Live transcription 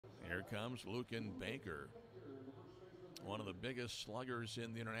here comes Luken Baker, one of the biggest sluggers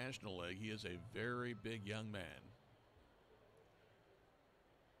in the International League. He is a very big young man.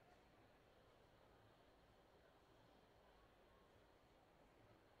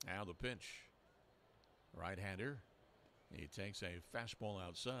 Now the pitch. Right-hander. He takes a fastball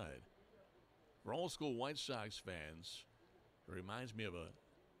outside. For old school White Sox fans, it reminds me of a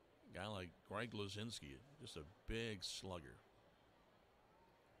guy like Greg Luzinski, just a big slugger.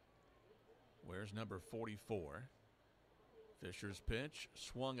 Where's number 44? Fisher's pitch,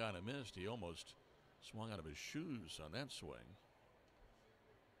 swung on and missed. He almost swung out of his shoes on that swing.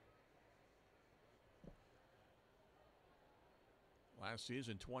 Last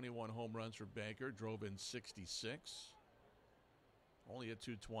season, 21 home runs for Baker, drove in 66. Only hit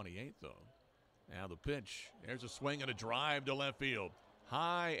 228, though. Now the pitch. There's a swing and a drive to left field.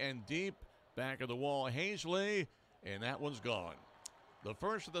 High and deep, back of the wall, Hazley, and that one's gone. The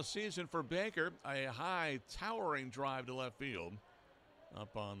first of the season for Baker, a high, towering drive to left field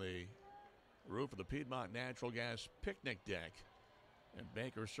up on the roof of the Piedmont Natural Gas picnic deck. And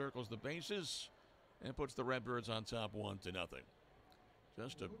Baker circles the bases and puts the Redbirds on top 1-0.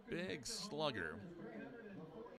 Just a big slugger.